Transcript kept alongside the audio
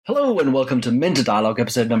Hello and welcome to Minter Dialogue,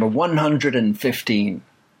 episode number 115.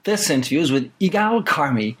 This interview is with Yigal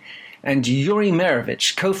Carmy and Uri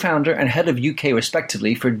Meirovich, co-founder and head of UK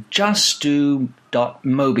respectively for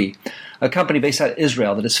JustDo.mobi, a company based out of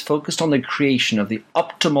Israel that is focused on the creation of the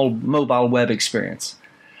optimal mobile web experience,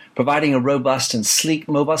 providing a robust and sleek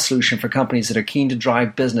mobile solution for companies that are keen to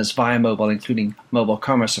drive business via mobile, including mobile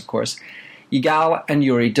commerce, of course. Yigal and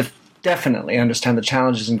Uri definitely understand the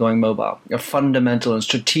challenges in going mobile, a fundamental and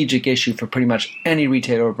strategic issue for pretty much any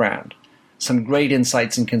retailer or brand. Some great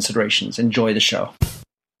insights and considerations. Enjoy the show.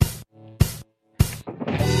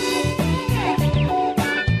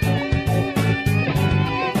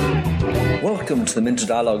 Welcome to the Minter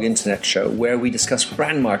Dialogue Internet Show, where we discuss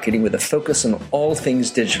brand marketing with a focus on all things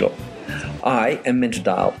digital. I am Minter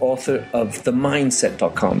Dial, author of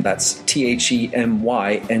TheMindset.com, that's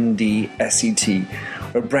TheMyndset,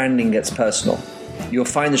 where branding gets personal. You'll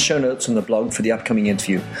find the show notes on the blog for the upcoming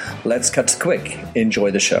interview. Let's cut to the quick.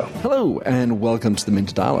 Enjoy the show. Hello, and welcome to the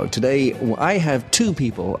Minter Dialogue. Today, I have two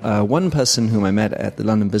people. One person whom I met at the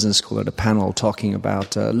London Business School at a panel talking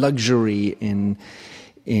about luxury in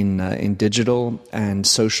digital and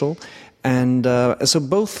social. And so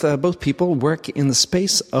both people work in the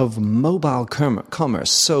space of mobile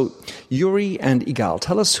commerce. So, Uri and Yigal,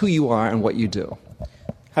 tell us who you are and what you do.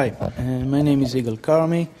 Hi, my name is Yigal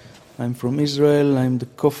Carmy. I'm from Israel. I'm the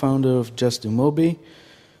co-founder of JustDo.mobi.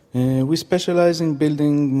 We specialize in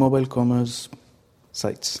building mobile commerce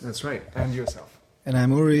sites. That's right. And yourself? And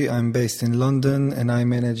I'm Uri. I'm based in London, and I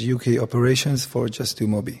manage UK operations for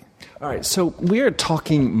JustDo.mobi. All right, so we're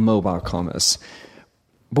talking mobile commerce.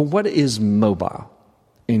 But what is mobile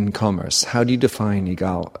in commerce? How do you define,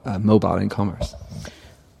 Yigal, mobile in commerce?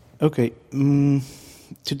 Okay.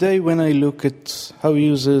 Today, when I look at how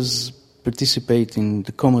users participate in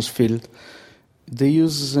the commerce field, they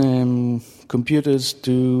use computers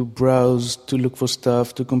to browse, to look for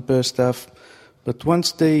stuff, to compare stuff. But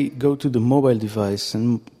once they go to the mobile device,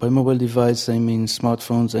 and by mobile device I mean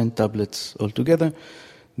smartphones and tablets altogether,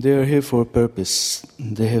 they are here for a purpose.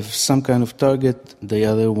 They have some kind of target. They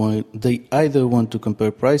either want to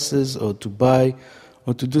compare prices or to buy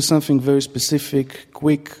or to do something very specific,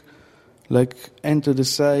 quick, like enter the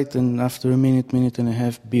site and after a minute and a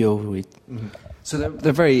half, be over it. Mm-hmm. So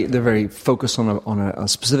they're very focused on a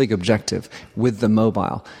specific objective with the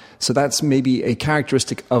mobile. So that's maybe a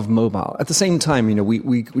characteristic of mobile. At the same time,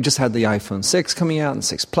 we just had the iPhone 6 coming out and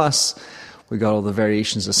 6 Plus. We got all the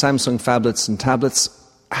variations of Samsung phablets and tablets.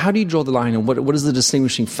 How do you draw the line, and what is the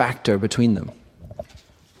distinguishing factor between them?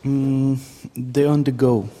 The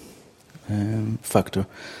on-the-go factor.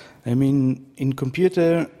 I mean, in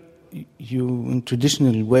computer, in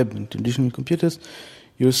traditional web, in traditional computers,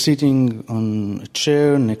 you're sitting on a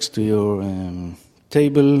chair next to your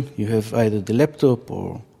table. You have either the laptop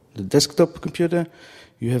or the desktop computer.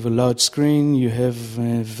 You have a large screen. You have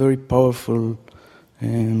a very powerful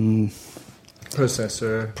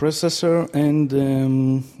processor, and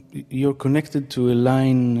you're connected to a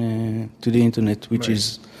line to the internet, which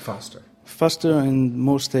is faster and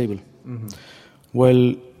more stable. Mm-hmm.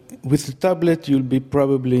 While with the tablet, you'll be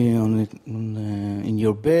probably in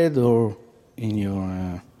your bed or in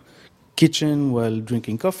your kitchen while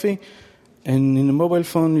drinking coffee, and in a mobile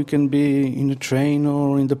phone, you can be in a train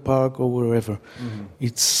or in the park or wherever. Mm-hmm.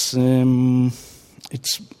 It's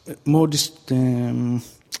more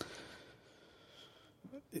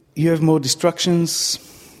you have more distractions.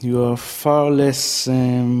 You are far less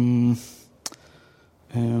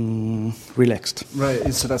relaxed.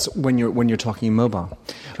 Right. So that's when you're talking mobile. All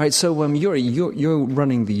right. So Uri, you're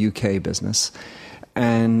running the UK business,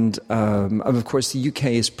 and of course the UK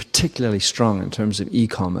is particularly strong in terms of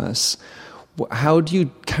e-commerce. How do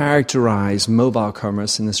you characterize mobile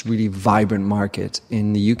commerce in this really vibrant market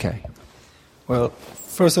in the UK? Well,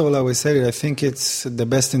 first of all, I would say that I think it's the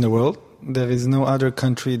best in the world. There is no other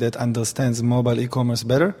country that understands mobile e-commerce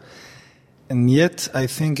better. And yet, I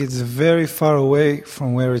think it's very far away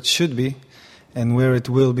from where it should be and where it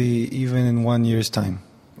will be even in 1 year's time.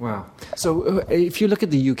 Wow. So if you look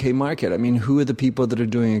at the UK market, I mean, who are the people that are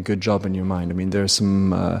doing a good job in your mind? I mean, there are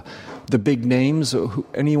some, the big names, or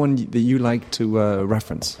anyone that you like to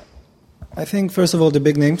reference? I think, first of all, the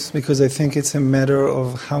big names, because I think it's a matter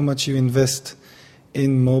of how much you invest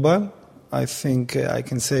in mobile. I think I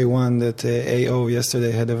can say one that AO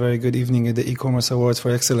yesterday had a very good evening at the e-commerce awards for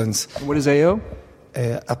excellence. What is AO?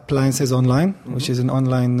 Appliances Online, which is an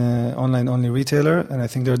online-only retailer, and I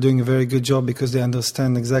think they're doing a very good job because they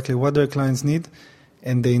understand exactly what their clients need,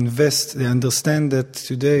 and they understand that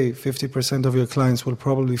today 50% of your clients will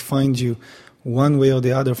probably find you one way or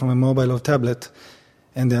the other from a mobile or tablet,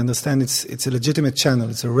 and they understand it's a legitimate channel.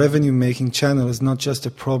 It's a revenue-making channel. It's not just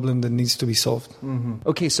a problem that needs to be solved. Mm-hmm.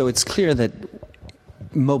 Okay, so it's clear that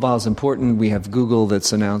mobile is important. We have Google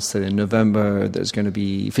that's announced that in November there's going to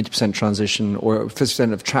be 50% transition or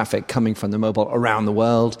 50% of traffic coming from the mobile around the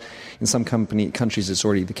world. In some countries it's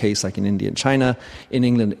already the case, like in India and China. In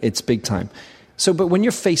England, it's big time. So, but when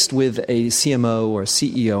you're faced with a CMO or a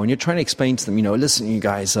CEO and you're trying to explain to them, listen, you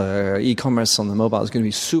guys, e-commerce on the mobile is going to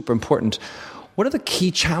be super important. What are the key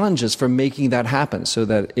challenges for making that happen so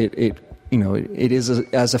that it is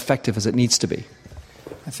as effective as it needs to be?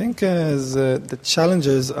 I think the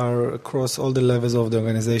challenges are across all the levels of the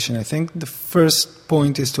organization. I think the first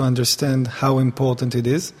point is to understand how important it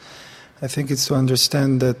is. I think it's to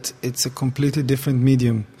understand that it's a completely different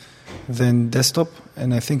medium than desktop,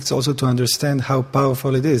 and I think it's also to understand how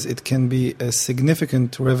powerful it is. It can be a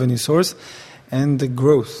significant revenue source and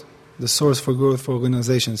the source for growth for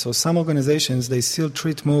organizations. So some organizations, they still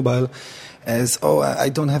treat mobile as, I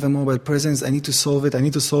don't have a mobile presence, I need to solve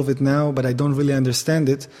it now, but I don't really understand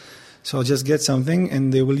it, so I'll just get something,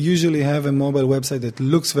 and they will usually have a mobile website that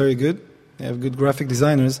looks very good, they have good graphic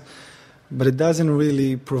designers, but it doesn't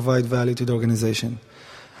really provide value to the organization.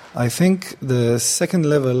 I think the second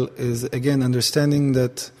level is, again, understanding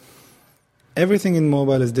that everything in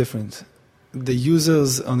mobile is different. The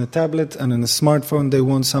users on a tablet and on a smartphone, they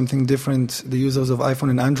want something different. The users of iPhone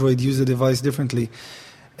and Android use the device differently.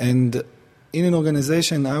 And in an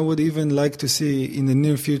organization, I would even like to see in the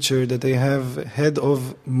near future that they have head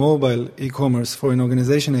of mobile e-commerce for an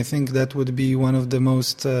organization. I think that would be one of the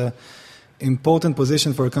most important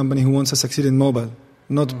positions for a company who wants to succeed in mobile.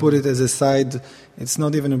 Not put it as a side. It's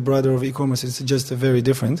not even a brother of e-commerce. It's just a very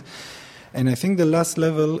different. And I think the last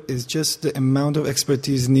level is just the amount of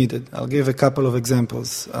expertise needed. I'll give a couple of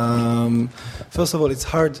examples. First of all, it's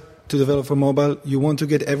hard to develop for mobile. You want to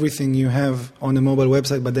get everything you have on a mobile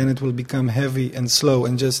website, but then it will become heavy and slow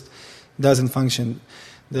and just doesn't function.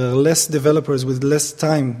 There are less developers with less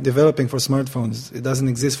time developing for smartphones. It doesn't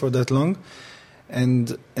exist for that long.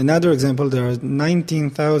 And another example, there are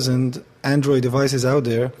 19,000 Android devices out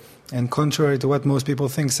there, and contrary to what most people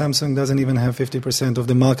think, Samsung doesn't even have 50% of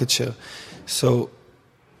the market share. So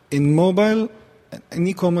in mobile, in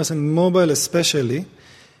e-commerce and mobile especially,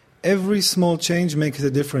 every small change makes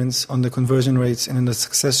a difference on the conversion rates and in the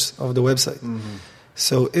success of the website. Mm-hmm.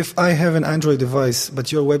 So if I have an Android device,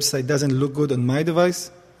 but your website doesn't look good on my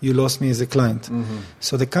device, you lost me as a client. Mm-hmm.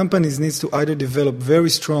 So the companies needs to either develop very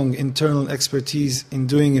strong internal expertise in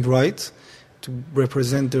doing it right, to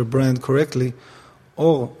represent their brand correctly,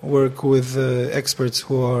 or work with experts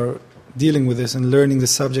who are dealing with this and learning the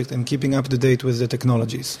subject and keeping up to date with the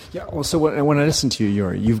technologies. Yeah. Well, so when I listen to you,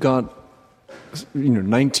 Yuri, you've got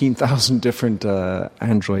 19,000 different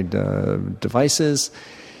Android devices.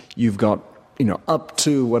 You've got up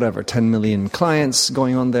to 10 million clients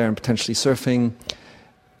going on there and potentially surfing.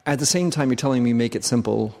 At the same time, you're telling me make it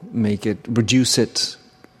simple, reduce it,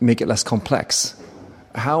 make it less complex.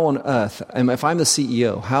 How on earth, if I'm the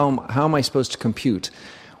CEO, how am I supposed to compute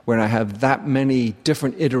when I have that many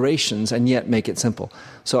different iterations and yet make it simple?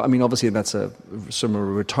 So, obviously that's a sort of a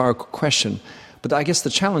rhetorical question, but I guess the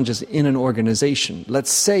challenge is in an organization.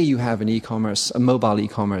 Let's say you have a mobile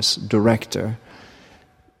e-commerce director.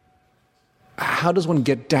 How does one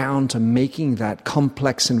get down to making that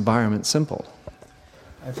complex environment simple?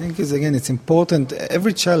 I think it's important.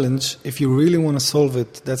 Every challenge, if you really want to solve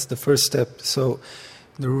it, that's the first step. So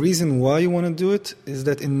the reason why you want to do it is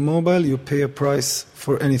that in mobile you pay a price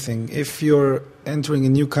for anything. If you're entering a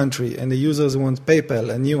new country and the users want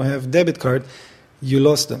PayPal and you have debit card, you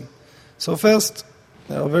lost them. So first,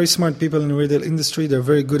 there are very smart people in the retail industry. They're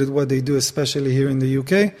very good at what they do, especially here in the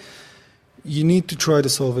UK. You need to try to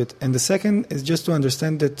solve it. And the second is just to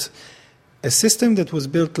understand that a system that was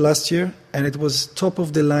built last year and it was top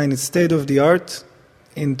of the line, it's state of the art,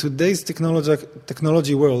 in today's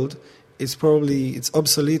technology world, it's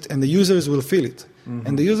obsolete and the users will feel it. Mm-hmm.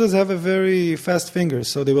 And the users have a very fast finger,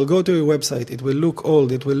 so they will go to your website, it will look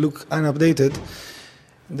old, it will look unupdated,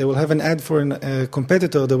 they will have an ad for a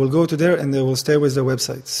competitor, they will go to there and they will stay with their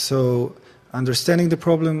website. So understanding the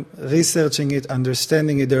problem, researching it,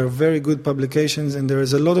 understanding it, there are very good publications and there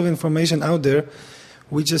is a lot of information out there.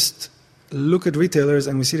 We just look at retailers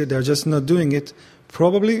and we see that they're just not doing it,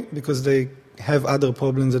 probably because they have other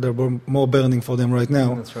problems that are more burning for them right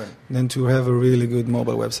now. That's right. Than to have a really good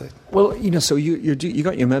mobile website. Well, so you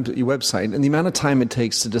got your website, and the amount of time it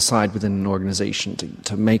takes to decide within an organization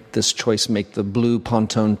to make this choice, make the blue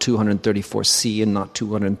Pantone 234C and not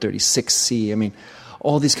 236C.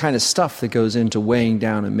 All these kind of stuff that goes into weighing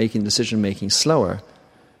down and making decision-making slower.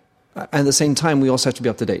 At the same time, we also have to be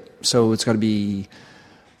up to date. So it's got to be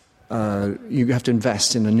you have to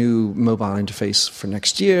invest in a new mobile interface for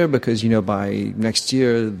next year because, by next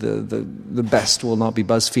year, the best will not be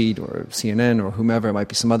BuzzFeed or CNN or whomever. It might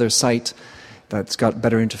be some other site that's got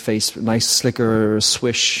better interface, nice, slicker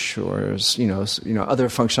Swish or, other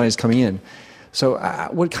functionalities coming in. So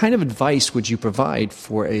what kind of advice would you provide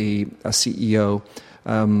for a CEO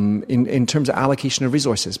in terms of allocation of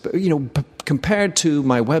resources? But, compared to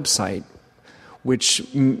my website, which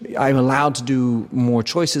I'm allowed to do more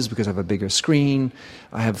choices because I have a bigger screen,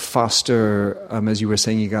 I have faster, as you were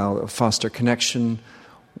saying, Yigal, faster connection.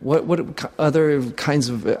 What other kinds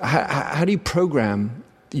of, how do you program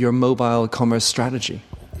your mobile commerce strategy?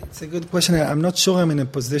 It's a good question. I'm not sure I'm in a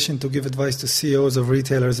position to give advice to CEOs of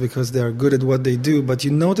retailers because they are good at what they do, but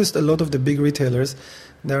you noticed a lot of the big retailers,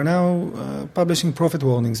 they're now publishing profit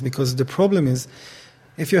warnings because the problem is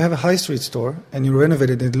if you have a high street store and you renovate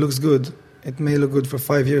it and it looks good, it may look good for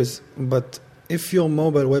 5 years, but if your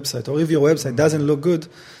mobile website or if your website doesn't look good,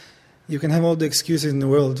 you can have all the excuses in the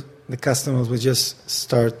world. The customers will just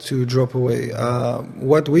start to drop away.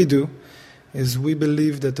 What we do is we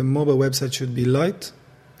believe that the mobile website should be light,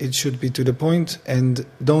 it should be to the point, and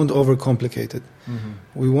don't overcomplicate it. Mm-hmm.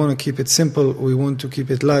 We want to keep it simple, we want to keep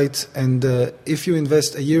it light, and if you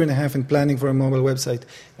invest a year and a half in planning for a mobile website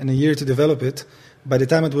and a year to develop it, by the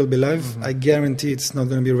time it will be live, mm-hmm. I guarantee it's not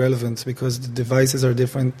going to be relevant because the devices are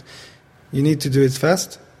different. You need to do it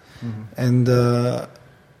fast, mm-hmm. and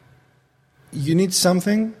you need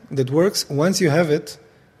something that works. Once you have it,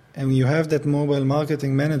 and you have that mobile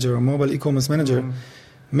marketing manager or mobile e-commerce manager, mm-hmm.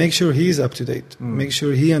 make sure he's up to date. Mm-hmm. Make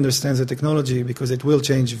sure he understands the technology because it will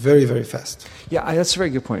change very, very fast. Yeah, that's a very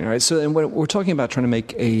good point. All right, so and when we're talking about trying to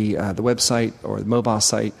make the website or the mobile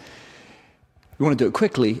site, you want to do it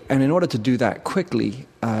quickly, and in order to do that quickly,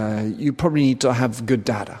 you probably need to have good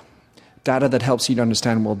data that helps you to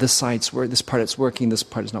understand, well, this site's where this part is working, this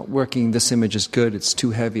part is not working, this image is good, it's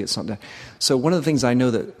too heavy, it's not that. So one of the things I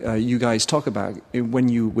know that you guys talk about when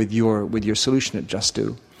you with your solution at Just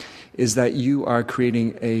Do is that you are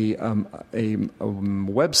creating a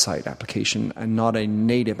website application and not a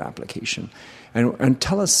native application. And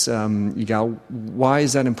tell us, Yigal, why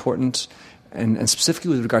is that important? And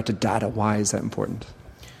specifically with regard to data, why is that important?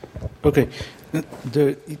 Okay.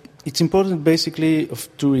 It's important basically of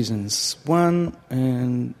two reasons. One,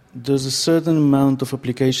 there's a certain amount of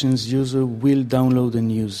applications user will download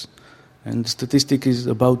and use. And the statistic is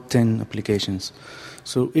about 10 applications.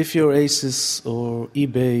 So if you're ASUS or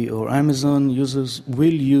eBay or Amazon, users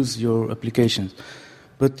will use your applications.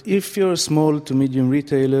 But if you're a small to medium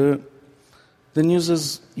retailer, then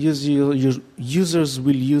users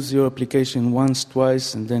will use your application once,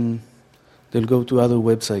 twice, and then they'll go to other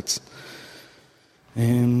websites.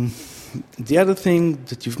 The other thing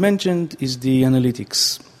that you've mentioned is the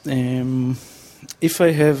analytics. If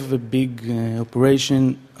I have a big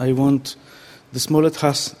operation, I want the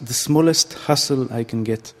smallest hassle I can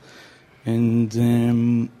get.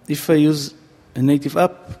 And if I use a native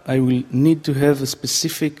app, I will need to have a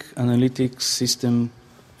specific analytics system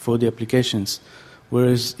for the applications.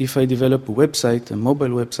 Whereas if I develop a website, a mobile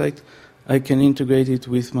website, I can integrate it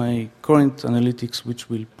with my current analytics, which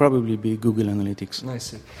will probably be Google Analytics. I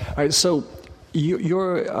see. All right, so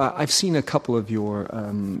I've seen a couple of your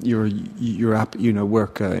app,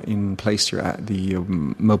 work in place here at the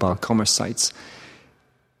mobile commerce sites.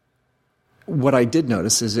 What I did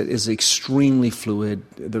notice is it is extremely fluid.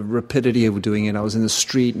 The rapidity of doing it. I was in the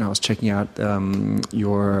street and I was checking out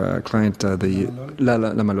your client, the La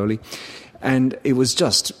Maloli, and it was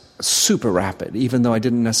just super rapid, even though I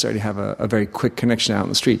didn't necessarily have a very quick connection out in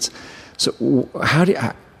the streets. So how do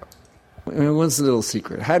you... what's the little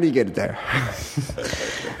secret? How do you get it there?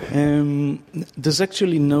 There's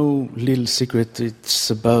actually no little secret.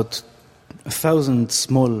 It's about 1,000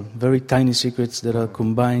 small, very tiny secrets that are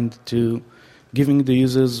combined to giving the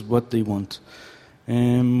users what they want.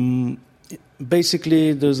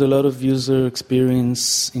 Basically, there's a lot of user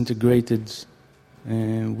experience integrated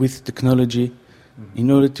with technology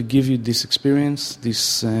in order to give you this experience,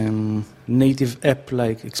 this native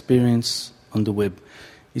app-like experience on the web.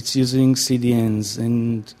 It's using CDNs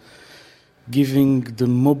and giving the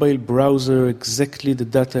mobile browser exactly the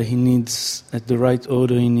data he needs at the right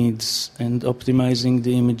order he needs, and optimizing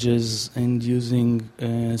the images and using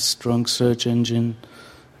a strong search engine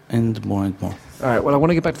and more and more. All right, well, I want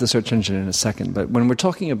to get back to the search engine in a second, but when we're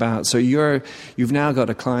talking about, so you've now got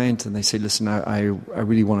a client and they say, listen, I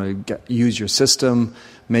really want to use your system,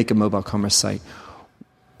 make a mobile commerce site.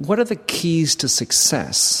 What are the keys to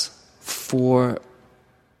success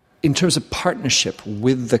in terms of partnership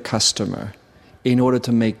with the customer in order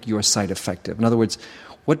to make your site effective? In other words,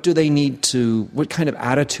 what do they need to, what kind of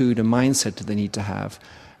attitude and mindset do they need to have,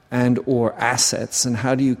 and or assets, and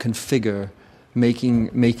how do you configure making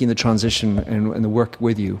the transition and the work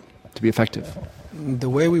with you to be effective? The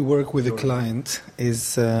way we work with the client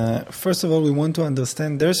is, first of all, we want to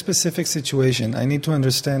understand their specific situation. I need to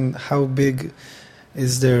understand how big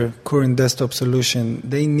is their current desktop solution.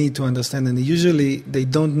 They need to understand, and usually they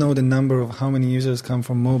don't know the number of how many users come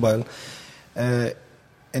from mobile,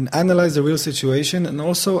 and analyze the real situation, and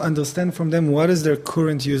also understand from them what is their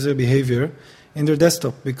current user behavior in their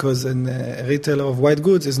desktop, because a retailer of white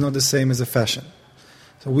goods is not the same as a fashion.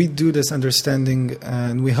 So we do this understanding,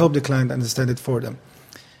 and we help the client understand it for them.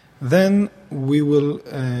 Then we will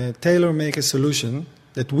tailor-make a solution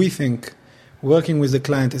that we think working with the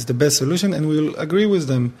client is the best solution, and we will agree with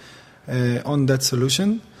them on that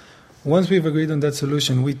solution. Once we've agreed on that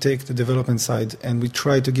solution, we take the development side, and we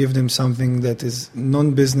try to give them something that is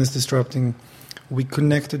non-business disrupting. We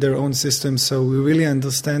connect to their own systems, so we really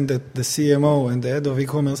understand that the CMO and the head of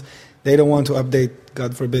e-commerce, they don't want to update,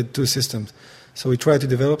 God forbid, 2 systems. So we try to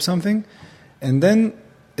develop something. And then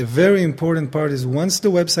a very important part is once the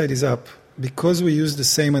website is up, because we use the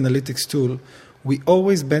same analytics tool, we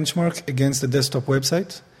always benchmark against the desktop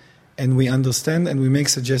website, and we understand and we make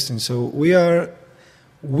suggestions. So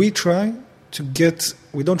we try to get,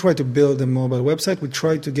 we don't try to build a mobile website, we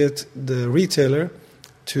try to get the retailer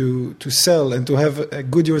to sell and to have a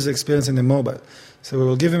good user experience in the mobile. So we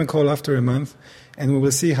will give him a call after a month, and we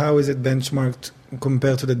will see how is it benchmarked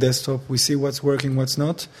compared to the desktop. We see what's working, what's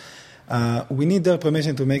not. We need their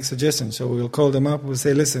permission to make suggestions. So we will call them up, we'll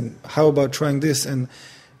say, listen, how about trying this? And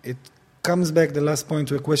it comes back, the last point,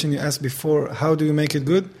 to a question you asked before, how do you make it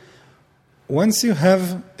good? Once you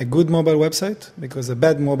have a good mobile website, because a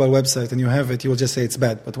bad mobile website and you have it, you will just say it's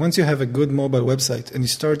bad. But once you have a good mobile website and you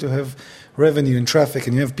start to have revenue and traffic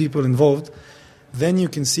and you have people involved, then you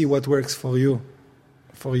can see what works for you,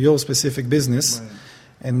 for your specific business. Right.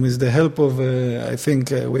 And with the help of, I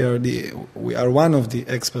think we are one of the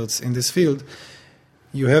experts in this field,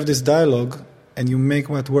 you have this dialogue and you make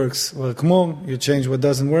what works work more, you change what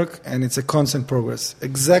doesn't work, and it's a constant progress.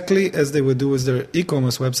 Exactly as they would do with their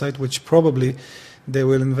e-commerce website, which probably they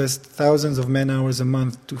will invest thousands of man-hours a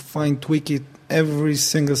month to tweak it every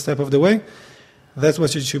single step of the way. That's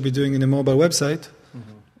what you should be doing in a mobile website.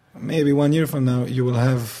 Mm-hmm. Maybe 1 year from now, you will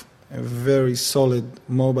have a very solid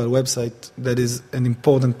mobile website that is an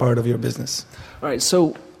important part of your business. All right,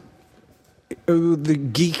 so the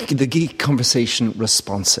geek conversation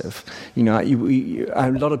responsive. You know,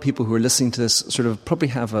 a lot of people who are listening to this sort of probably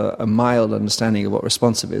have a mild understanding of what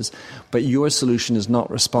responsive is, but your solution is not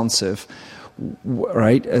responsive,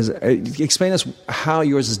 right? Explain us how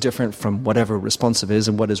yours is different from whatever responsive is,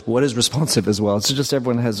 and what is responsive as well. So just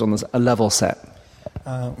everyone has almost a level set.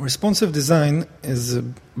 Responsive design is a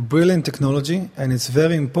brilliant technology, and it's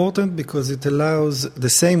very important because it allows the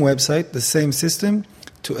same website, the same system,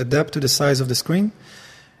 to adapt to the size of the screen.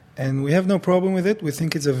 And we have no problem with it. We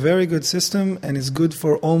think it's a very good system and it's good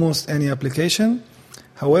for almost any application.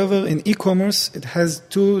 However, in e-commerce, it has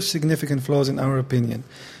 2 significant flaws in our opinion.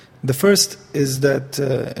 The first is that,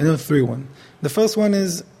 3-1. The first one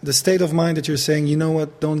is the state of mind that you're saying, you know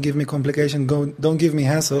what, don't give me complication, don't give me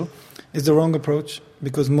hassle, is the wrong approach,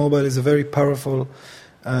 because mobile is a very powerful,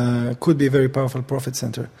 could be a very powerful profit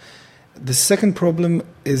center. The second problem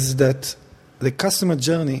is that the customer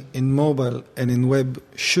journey in mobile and in web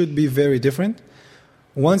should be very different.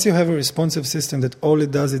 Once you have a responsive system that all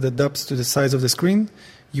it does is adapts to the size of the screen,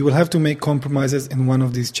 you will have to make compromises in one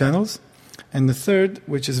of these channels. And the third,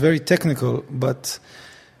 which is very technical, but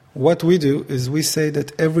what we do is we say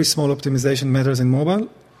that every small optimization matters in mobile,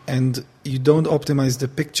 and you don't optimize the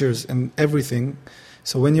pictures and everything.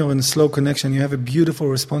 So when you're in a slow connection, you have a beautiful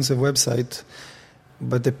responsive website,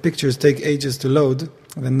 but the pictures take ages to load,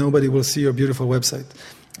 then nobody will see your beautiful website.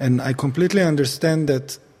 And I completely understand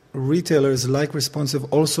that retailers like responsive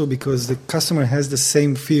also because the customer has the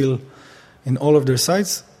same feel in all of their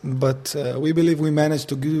sites, but we believe we managed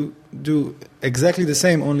to do exactly the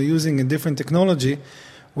same, only using a different technology,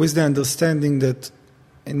 with the understanding that,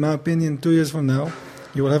 in my opinion, 2 years from now,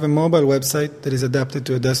 you will have a mobile website that is adapted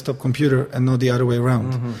to a desktop computer and not the other way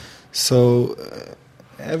around. Mm-hmm. So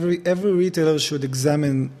every retailer should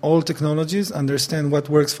examine all technologies, understand what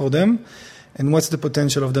works for them, and what's the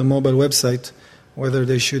potential of their mobile website, whether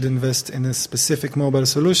they should invest in a specific mobile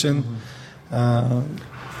solution. Mm-hmm.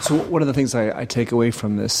 So one of the things I take away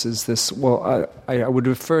from this is this, well, I would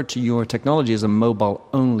refer to your technology as a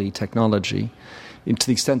mobile-only technology, to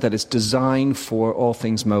the extent that it's designed for all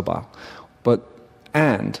things mobile.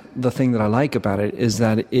 And the thing that I like about it is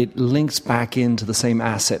that it links back into the same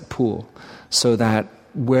asset pool, so that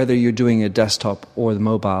whether you're doing a desktop or the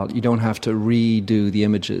mobile, you don't have to redo the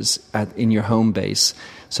images in your home base,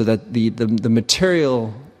 so that the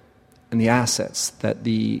material and the assets that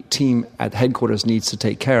the team at headquarters needs to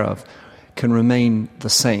take care of can remain the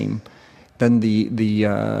same. Then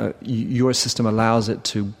your system allows it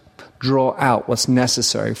to draw out what's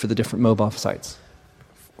necessary for the different mobile sites.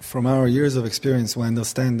 From our years of experience, we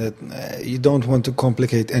understand that you don't want to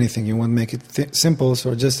complicate anything. You want to make it simple,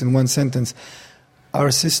 so just in one sentence. Our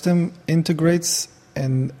system integrates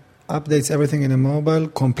and updates everything in a mobile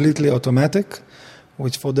completely automatic,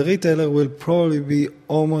 which for the retailer will probably be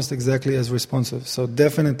almost exactly as responsive. So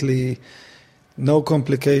definitely no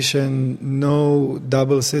complication, no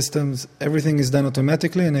double systems. Everything is done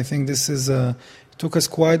automatically, and I think this is it took us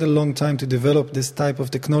quite a long time to develop this type of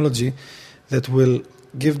technology that will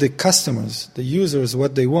give the customers, the users,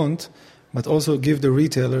 what they want, but also give the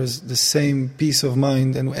retailers the same peace of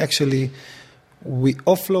mind. And we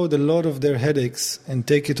offload a lot of their headaches and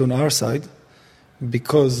take it on our side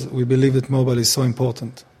because we believe that mobile is so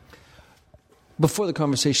important. Before the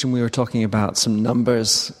conversation, we were talking about some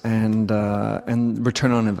numbers and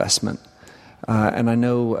return on investment. And I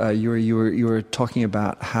know you were talking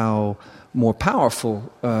about how more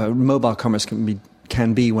powerful mobile commerce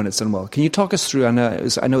can be when it's done well. Can you talk us through? I know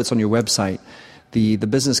it's on your website, the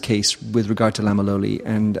business case with regard to Lamaloli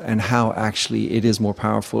and how actually it is more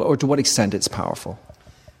powerful, or to what extent it's powerful.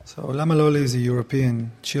 So Lamaloli is a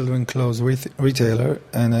European children clothes retailer,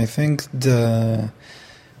 and I think the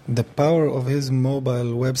power of his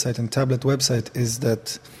mobile website and tablet website is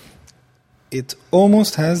that it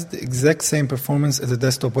almost has the exact same performance as a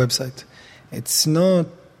desktop website. It's not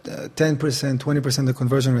 10%, 20% the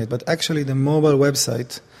conversion rate, but actually the mobile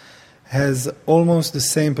website has almost the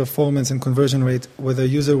same performance and conversion rate whether a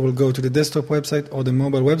user will go to the desktop website or the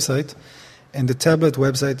mobile website, and the tablet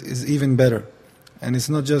website is even better. And it's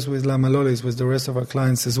not just with Lamaloli, it's with the rest of our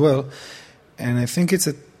clients as well. And I think it's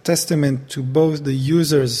a testament to both the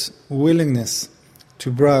user's willingness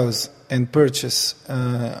to browse and purchase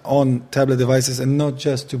on tablet devices and not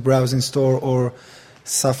just to browse in store or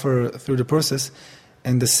suffer through the process.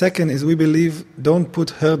 And the second is, we believe, don't put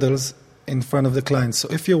hurdles in front of the client. So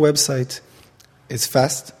if your website is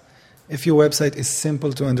fast, if your website is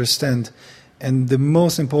simple to understand, and the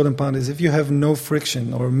most important part is if you have no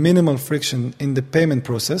friction or minimal friction in the payment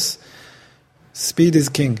process, speed is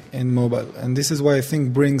king in mobile. And this is why I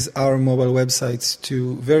think brings our mobile websites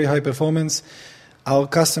to very high performance. Our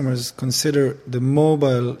customers consider the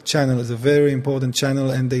mobile channel as a very important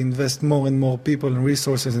channel, and they invest more and more people and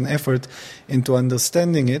resources and effort into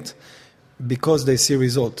understanding it because they see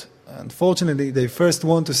result. Unfortunately, they first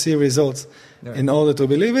want to see results in order to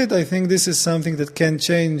believe it. I think this is something that can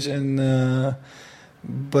change,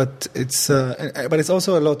 but it's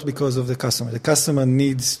also a lot because of the customer. The customer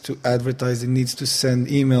needs to advertise, it needs to send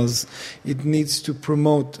emails, it needs to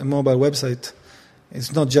promote a mobile website.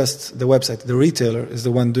 It's not just the website. The retailer is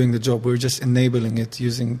the one doing the job. We're just enabling it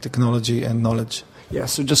using technology and knowledge. Yeah,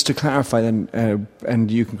 so just to clarify then, and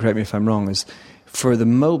you can correct me if I'm wrong, is for the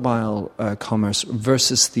mobile commerce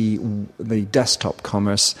versus the desktop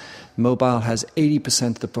commerce, mobile has 80%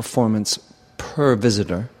 of the performance per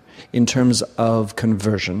visitor in terms of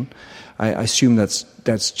conversion. I assume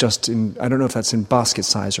that's just in, I don't know if that's in basket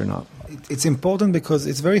size or not. It's important because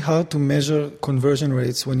it's very hard to measure conversion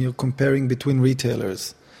rates when you're comparing between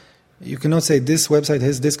retailers. You cannot say this website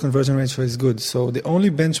has this conversion rate, so it's good. So the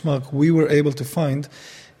only benchmark we were able to find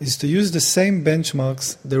is to use the same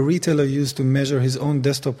benchmarks the retailer used to measure his own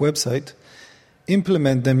desktop website,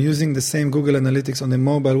 implement them using the same Google Analytics on the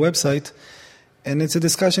mobile website, and it's a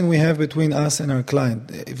discussion we have between us and our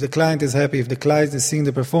client. If the client is happy, if the client is seeing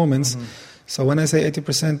the performance, so when I say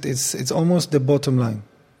 80%, it's almost the bottom line.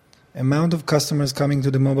 Amount of customers coming to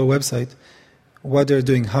the mobile website, what they're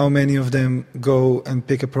doing, how many of them go and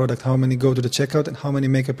pick a product, how many go to the checkout, and how many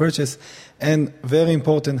make a purchase, and very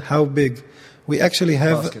important, how big. We actually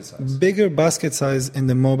have bigger basket size in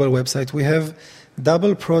the mobile website. We have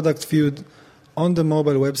double product viewed on the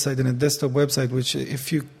mobile website and a desktop website, which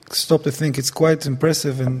if you stop to think, it's quite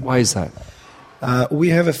impressive. And why is that? We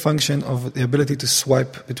have a function of the ability to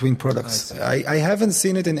swipe between products. I haven't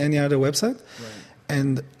seen it in any other website. Right.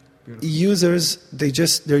 And users,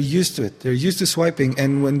 they're used to it. They're used to swiping.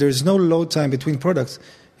 And when there's no load time between products,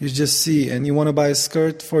 you just see, and you want to buy a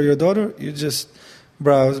skirt for your daughter, you just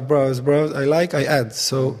browse. I add.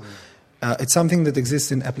 So it's something that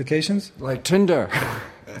exists in applications. Like Tinder.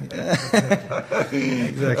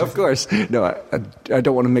 Exactly. Of course. No, I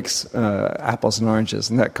don't want to mix apples and oranges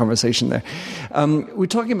in that conversation there. We're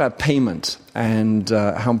talking about payment and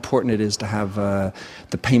how important it is to have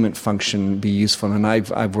the payment function be useful. And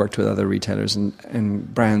I've worked with other retailers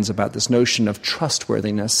and brands about this notion of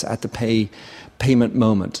trustworthiness at the payment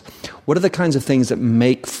moment. What are the kinds of things that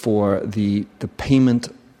make for the payment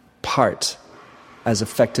part as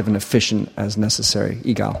effective and efficient as necessary?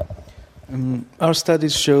 Yigal? Our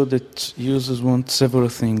studies show that users want several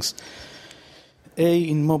things.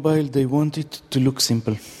 In mobile, they want it to look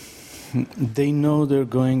simple. They know they're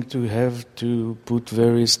going to have to put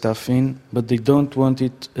various stuff in, but they don't want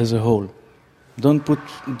it as a whole.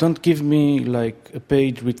 Don't give me like a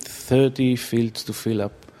page with 30 fields to fill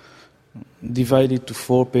up. Divide it to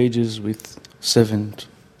 4 pages with 7.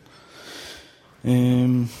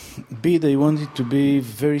 B, they want it to be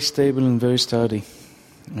very stable and very sturdy.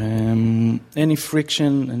 Any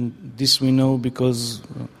friction, and this we know because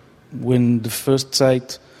when the first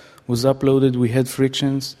site was uploaded, we had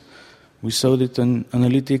frictions. We saw it in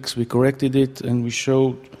analytics, we corrected it, and we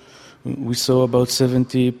saw about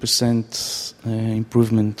 70%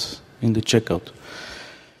 improvement in the checkout.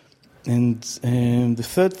 And the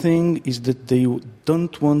third thing is that they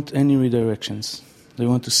don't want any redirections. They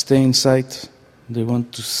want to stay inside. They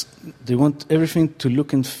want everything to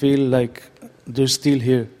look and feel like they're still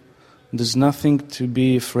here. There's nothing to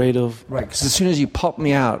be afraid of. Right, because as soon as you pop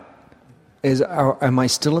me out, am I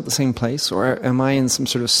still at the same place, or am I in some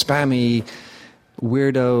sort of spammy,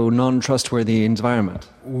 weirdo, non-trustworthy environment?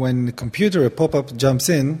 When the computer, a pop-up jumps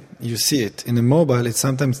in, you see it. In a mobile, it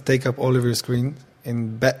sometimes takes up all of your screen.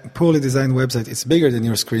 In poorly designed website, it's bigger than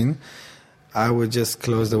your screen. I would just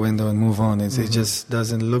close the window and move on. It just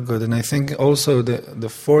doesn't look good. And I think also the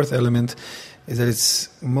fourth element is that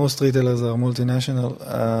most retailers are multinational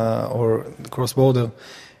or cross-border.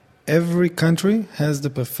 Every country has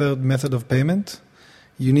the preferred method of payment.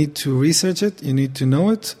 You need to research it. You need to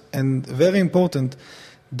know it. And very important,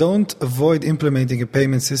 don't avoid implementing a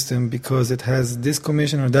payment system because it has this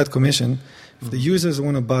commission or that commission. If the users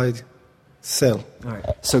want to buy it, sell. All right.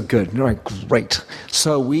 So good. All right, great.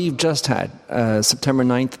 So we've just had September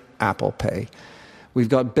 9th, Apple Pay. We've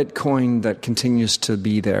got Bitcoin that continues to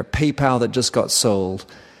be there. PayPal that just got sold.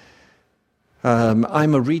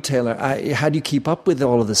 I'm a retailer. How do you keep up with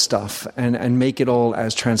all of this stuff and make it all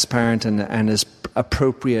as transparent and as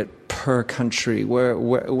appropriate per country?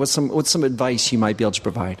 What's some advice you might be able to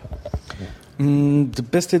provide? The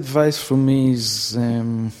best advice for me is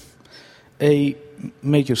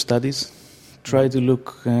make your studies. Try to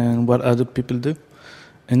look at what other people do,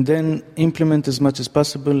 and then implement as much as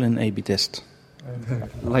possible and A/B test.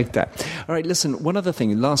 Like that. All right, listen, one other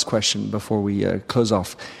thing, last question before we close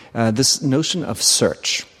off. This notion of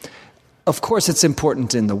search. Of course, it's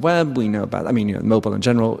important in the web. We know about, mobile in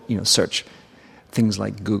general, search. Things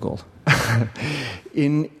like Google.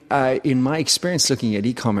 In my experience looking at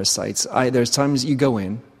e-commerce sites, there's times you go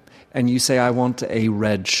in and you say, I want a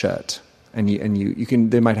red shirt. And you can,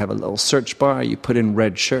 they might have a little search bar, you put in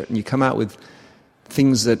red shirt, and you come out with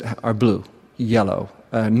things that are blue, yellow,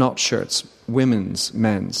 not shirts, women's,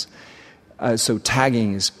 men's. So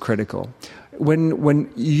tagging is critical. When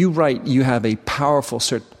you write, you have a powerful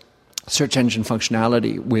search engine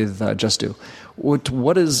functionality with JustDo.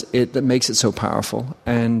 What is it that makes it so powerful?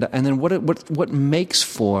 And then what makes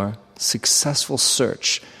for successful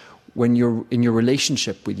search when you're in your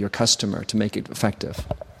relationship with your customer to make it effective?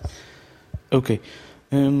 Okay.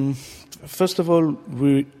 First of all,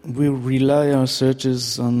 we rely our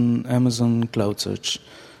searches on Amazon Cloud Search,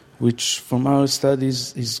 which from our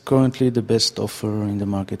studies is currently the best offer in the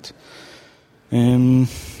market.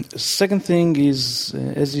 Second thing is,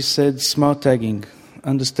 as you said, smart tagging.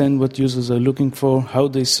 Understand what users are looking for, how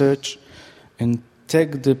they search, and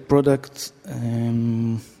tag the product.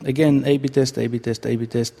 Again, A/B test, A/B test, A/B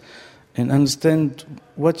test, and understand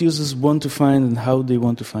what users want to find and how they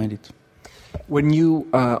want to find it. When you,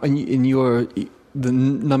 the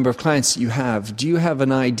number of clients you have, do you have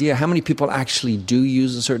an idea how many people actually do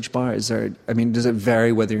use the search bar? Does it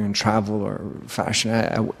vary whether you're in travel or fashion?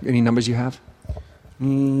 Any numbers you have?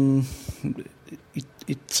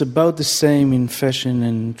 It's about the same in fashion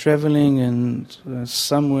and traveling, and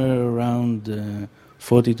somewhere around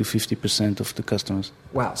 40 to 50% of the customers.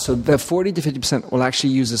 Wow, so the 40 to 50% will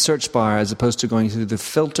actually use the search bar as opposed to going through the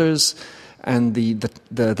filters and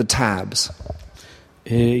the tabs.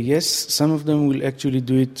 Yes, some of them will actually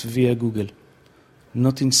do it via Google,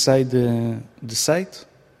 not inside the site.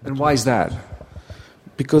 And why is that?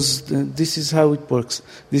 because this is how it works.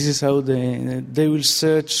 This is how they will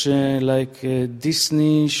search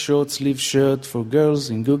Disney short-sleeve shirt for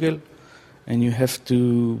girls in Google, and you have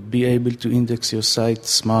to be able to index your site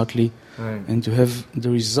smartly, and to have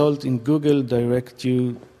the result in Google direct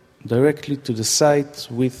you directly to the site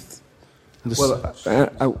with the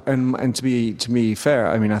and to be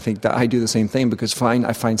fair, I mean, I think that I do the same thing, because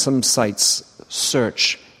I find some sites'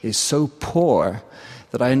 search is so poor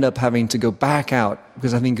that I end up having to go back out,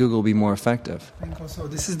 because I think Google will be more effective. I think also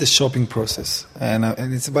this is the shopping process, and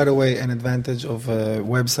it's, by the way, an advantage of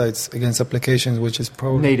websites against applications, which is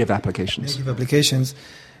probably native applications.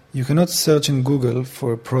 You cannot search in Google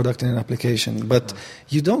for a product in an application, but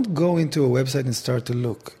you don't go into a website and start to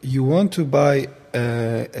look. You want to buy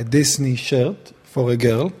a Disney shirt for a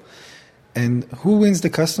girl, and who wins the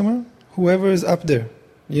customer? Whoever is up there.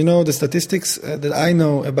 You know, the statistics that I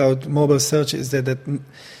know about mobile search is that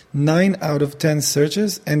 9 out of 10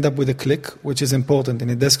 searches end up with a click, which is important. In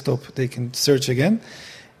a desktop, they can search again,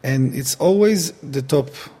 and it's always the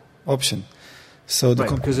top option. So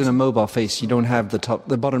because in a mobile face, you don't have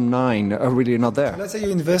the bottom 9 are really not there. Let's say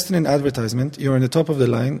you invest in an advertisement, you're on the top of the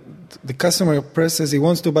line, the customer presses he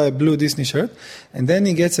wants to buy a blue Disney shirt, and then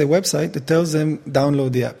he gets a website that tells him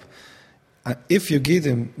download the app. If you give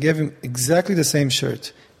him exactly the same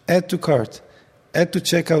shirt, add to cart, add to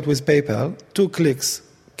checkout with PayPal, 2 clicks,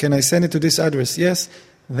 can I send it to this address? Yes,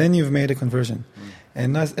 then you've made a conversion.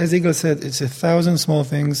 And as Yigal said, it's 1,000 small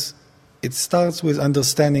things. It starts with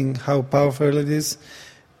understanding how powerful it is.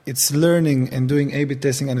 It's learning and doing A/B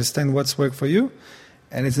testing, understand what's worked for you.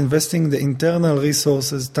 And it's investing the internal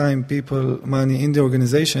resources, time, people, money in the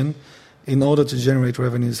organization in order to generate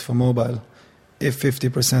revenues for mobile, if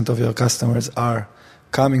 50% of your customers are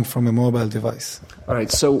coming from a mobile device. All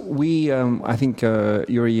right, so we, I think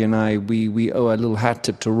Uri and I, we owe a little hat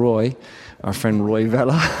tip to Roy, our friend Roy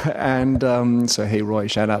Vella. And so, hey, Roy,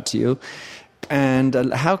 shout out to you. And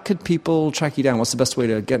how could people track you down? What's the best way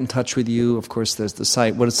to get in touch with you? Of course, there's the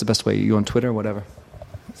site. What is the best way? Are you on Twitter, whatever?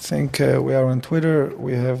 I think we are on Twitter.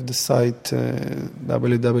 We have the site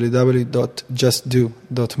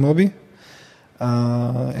www.justdo.mobi.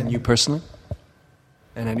 And you personally?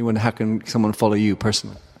 And anyone, how can someone follow you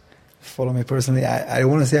personally? Follow me personally. I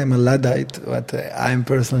want to say I'm a Luddite, but I'm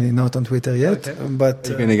personally not on Twitter yet. Okay. But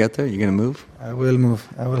are you going to get there? You're going to move? I will move.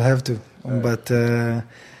 I will have to. Right. But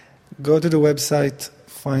go to the website,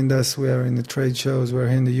 find us. We are in the trade shows. We're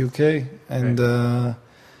here in the UK. And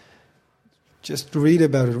just read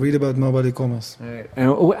about it. Read about mobile e-commerce. Right.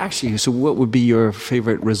 And actually, so what would be your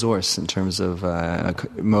favorite resource in terms of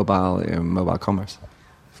mobile commerce?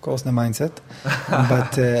 Of course, the mindset.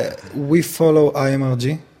 But we follow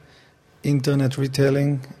IMRG, Internet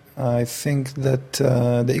Retailing. I think that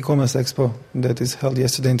the e-commerce expo that is held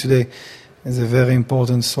yesterday and today is a very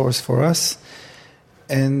important source for us.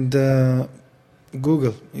 And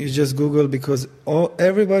Google. You just Google because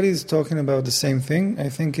everybody is talking about the same thing. I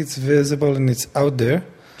think it's visible and it's out there.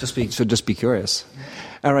 Just be curious.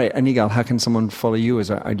 All right, and Yigal, how can someone follow you?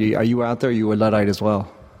 Are you out there? Are you a Luddite as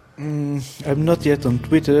well? I'm not yet on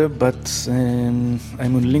Twitter, but I'm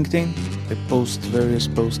on LinkedIn. I post various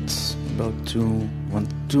posts about 2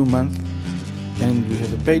 months. And we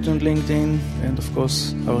have a page on LinkedIn and, of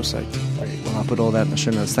course, our site. All right, well, I'll put all that in the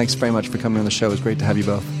show notes. Thanks very much for coming on the show. It was great to have you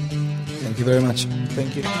both. Thank you very much.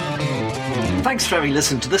 Thank you. Thanks for having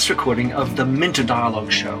listened to this recording of the Minter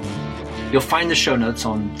Dialogue Show. You'll find the show notes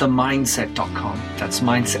on themindset.com. That's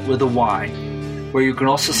mindset with a Y, where you can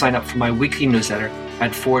also sign up for my weekly newsletter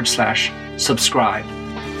at /subscribe.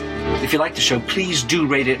 If you like the show, please do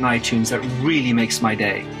rate it in iTunes. That really makes my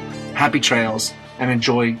day. Happy trails, and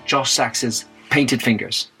enjoy Josh Sachs's Painted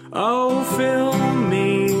Fingers. Oh, fill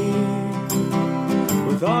me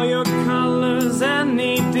with all your colors,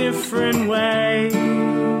 any different way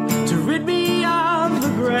to rid me of the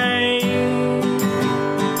gray,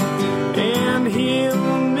 and heal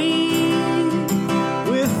me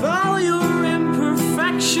with all your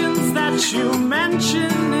imperfections that you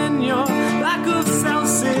mention in your lack of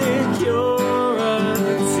self-security.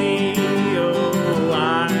 Oh,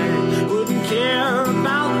 I wouldn't care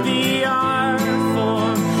about the art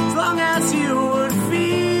form as long as you would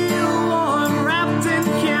feel warm, wrapped in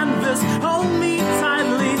canvas. Hold me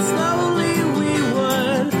tightly, slowly we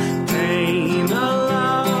would paint a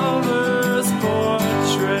lover's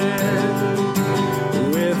portrait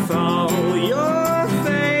with all your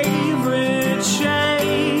favorite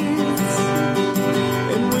shades.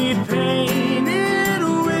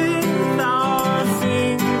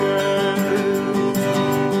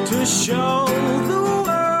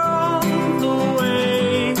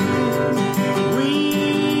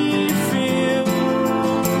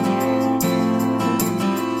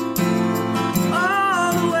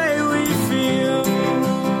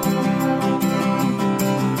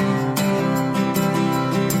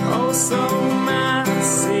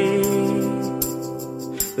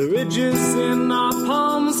 The ridges in our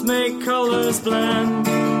palms make colors blend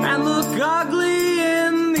and look ugly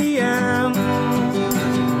in the end.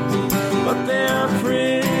 But they're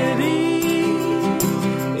pretty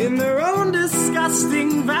in their own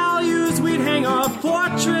disgusting values. We'd hang our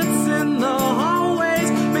portraits in the hallways,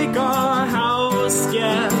 make our house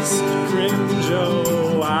guests cringe.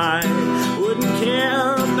 Oh, I wouldn't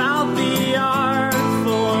care about the art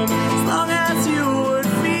form as long as you would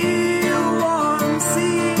feel warm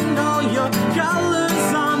seeing all your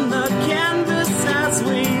colors on the canvas as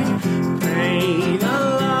we paint a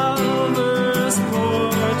lover's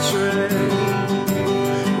portrait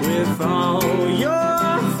with all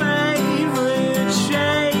your favorite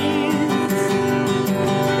shades,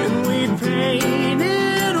 and we paint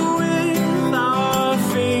it with our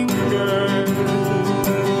fingers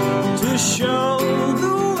to show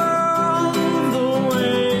the world the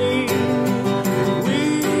way we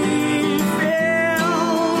feel.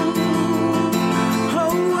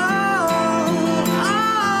 Oh,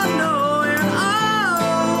 no, and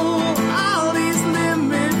all these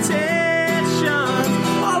limitations,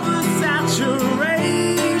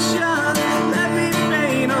 oversaturation. Let me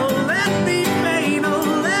paint, oh, let me paint, oh,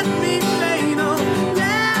 let me paint, oh,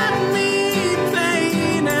 let me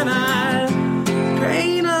paint, and I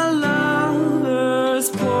paint a lover's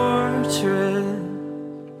portrait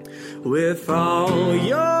with all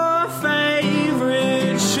your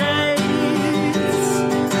favorite shades,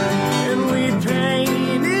 and we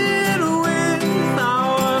paint it with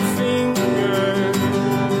our fingers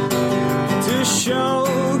to show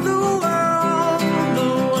the world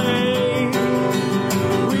the way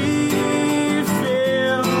we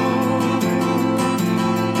feel.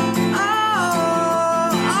 Oh,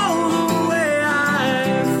 the way I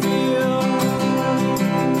feel.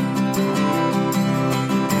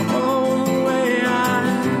 Oh, the way I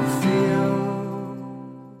feel.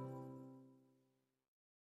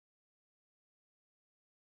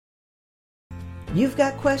 You've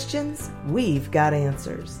got questions, we've got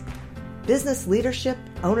answers. Business leadership,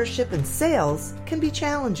 ownership, and sales can be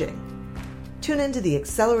challenging. Tune into the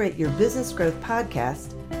Accelerate Your Business Growth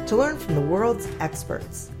podcast to learn from the world's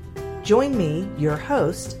experts. Join me, your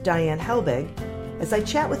host, Diane Helbig, as I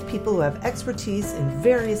chat with people who have expertise in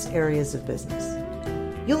various areas of business.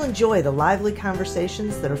 You'll enjoy the lively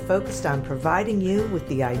conversations that are focused on providing you with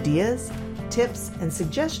the ideas, tips, and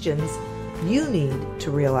suggestions you need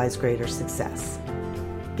to realize greater success.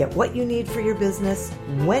 Get what you need for your business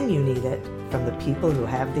when you need it from the people who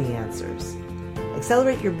have the answers.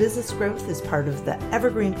 Accelerate Your Business Growth is part of the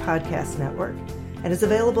Evergreen Podcast Network and is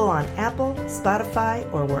available on Apple, Spotify,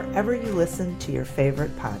 or wherever you listen to your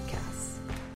favorite podcasts.